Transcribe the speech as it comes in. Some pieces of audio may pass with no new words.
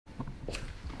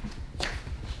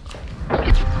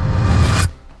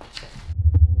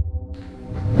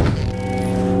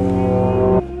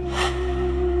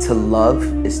To love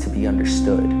is to be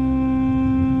understood.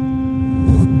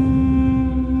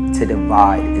 To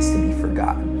divide is to be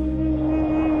forgotten.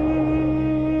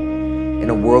 In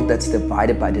a world that's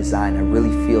divided by design, I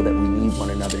really feel that we need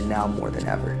one another now more than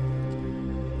ever.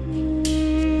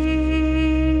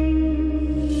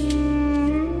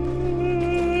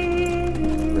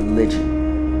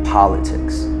 Religion,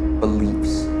 politics,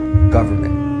 beliefs,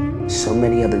 government, so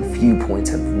many other viewpoints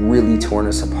have really torn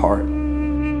us apart.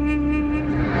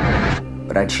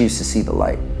 But I choose to see the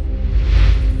light.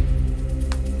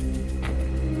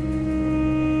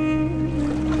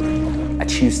 I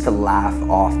choose to laugh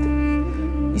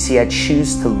often. You see, I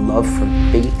choose to love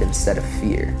from faith instead of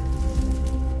fear.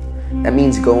 That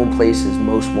means going places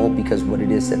most won't because what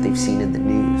it is that they've seen in the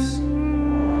news.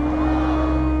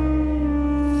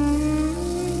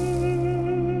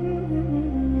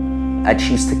 I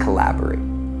choose to collaborate.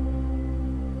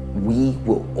 We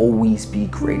will always be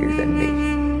greater than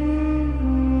me.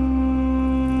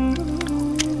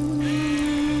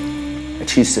 I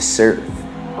choose to serve.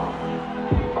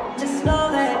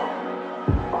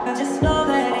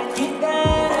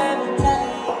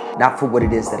 Not for what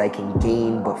it is that I can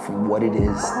gain, but from what it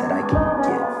is that I can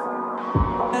give.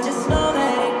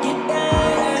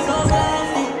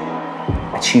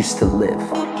 I choose to live.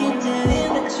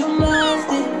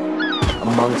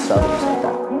 Amongst others like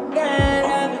that.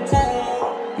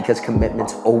 Because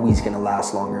commitment's always gonna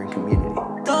last longer in community.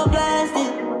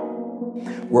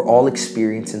 We're all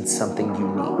experiencing something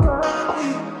unique.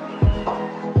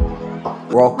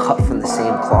 We're all cut from the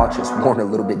same cloth, just worn a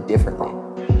little bit differently.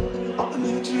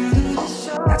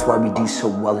 That's why we do so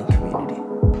well in community.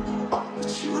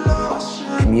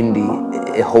 Community,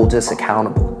 it holds us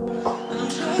accountable.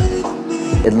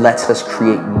 It lets us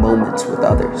create moments with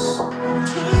others.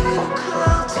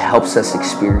 It helps us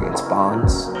experience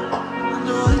bonds.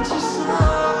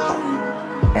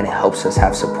 And it helps us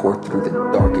have support through the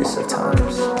darkest of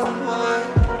times.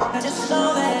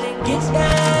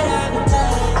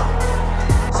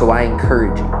 So I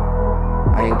encourage you.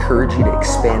 I encourage you to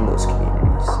expand those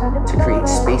communities, to create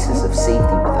spaces of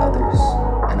safety with others,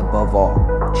 and above all,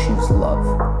 choose love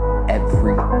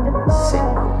every single